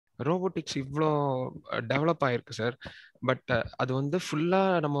Robotics இவ்வளோ develop ஆயிருக்கு sir. But அது வந்து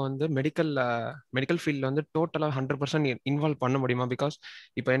ஃபுல்லாக நம்ம வந்து மெடிக்கல் ஃபீல்டில் வந்து டோட்டலாக 100% இன்வால்வ் பண்ண முடியுமா? பிகாஸ்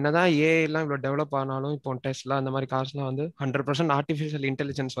இப்போ என்னதான் ஏஐலாம் இவ்வளோ டெவலப் ஆனாலும் இப்போ டெஸ்ட்லாம் அந்த மாதிரி கார்ஸ்லாம் வந்து 100% ஆர்டிஃபிஷியல்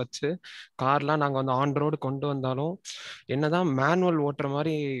இன்டெலிஜென்ஸ் வச்சு கார்லாம் நாங்கள் வந்து ஆன் ரோடு கொண்டு வந்தாலும் என்னதான் மேனுவல் ஓட்டுற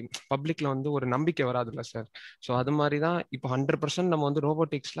மாதிரி பப்ளிக்ல வந்து ஒரு நம்பிக்கை வராதுல்ல சார். ஸோ அது மாதிரி தான் இப்போ 100% நம்ம வந்து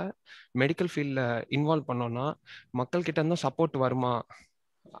ரோபோட்டிக்ஸில் மெடிக்கல் ஃபீல்டில் இன்வால்வ் பண்ணோம்னா மக்கள் கிட்ட இருந்தும் சப்போர்ட் வருமா?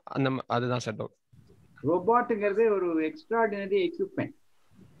 அதுதான் சார் டவுட். ரோபாட்டுங்கிறது ஒரு எக்ஸ்ட்ராடினரி எக்யூப்மெண்ட்.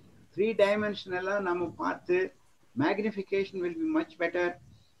 3-dimensional நம்ம பார்த்து magnification will be much better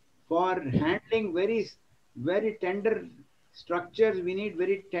for handling very tender structures. We need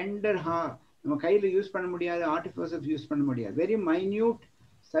very tender நம்ம கையில யூஸ் பண்ண முடியாது, ஆர்டிஃபிஷியல்ஸ் யூஸ் பண்ண முடியாது. வெரி மைன்யூட்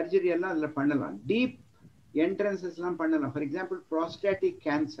சர்ஜரி எல்லாம் அதில் பண்ணலாம். டீப் என்ட்ரன்சஸ் எல்லாம் பண்ணலாம். For example ப்ராஸ்டாட்டிக்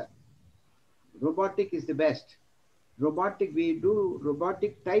cancer, robotic is the best. We do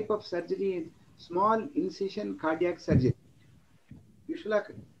robotic type of surgery, small incision cardiac surgery. Usually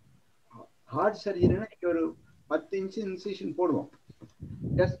heart surgery ஒரு 10 inch incision போடுவோம்,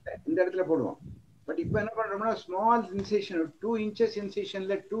 just இந்த இடத்துல போடுவோம். பட் இப்போ என்ன பண்றோம்னா small incision, 2 inches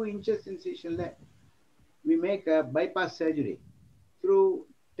இன்சிஷன்ல 2 inches இன்சிஷன்ல we make a bypass surgery through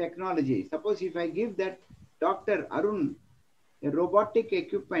technology. Suppose if I give that Dr. Arun a robotic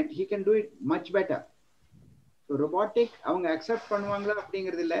equipment, he can do it much better. So robotic அவங்க accept பண்ணுவாங்களா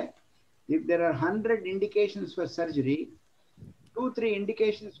அப்படிங்கிறது இல்லை. If there are 100 indications for surgery, 2-3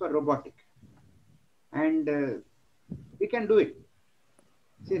 indications for robotic, and we can do it.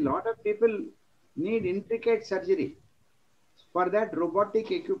 See, a lot of people need intricate surgery. For that, robotic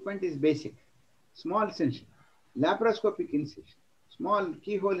equipment is basic. Small incision, laparoscopic incision, small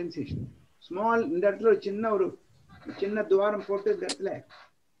keyhole incision, small இந்த இடத்துல ஒரு சின்ன துவாரம் போட்டு இந்த இடத்துல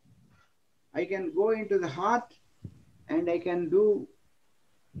I can go into the heart and I can do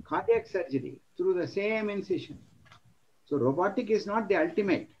cardiac surgery through the same incision. So robotic is not the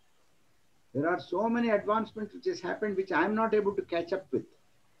ultimate. There are so many advancements which has happened which I am not able to catch up with.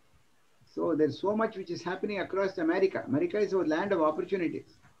 So there's so much which is happening across America. America is a land of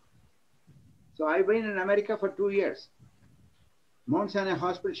opportunities. So I've been in America for 2 years. Mount Sinai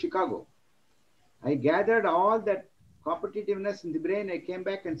Hospital, Chicago. I gathered all that competitiveness in the brain. I came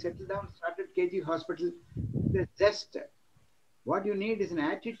back and settled down, started KG Hospital. There's just what you need is an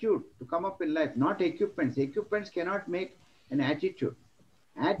attitude to come up in life, not equipments. Equipments cannot make an attitude.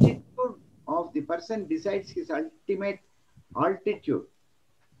 Attitude of the person decides his ultimate altitude.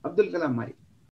 Abdul Kalam Mari.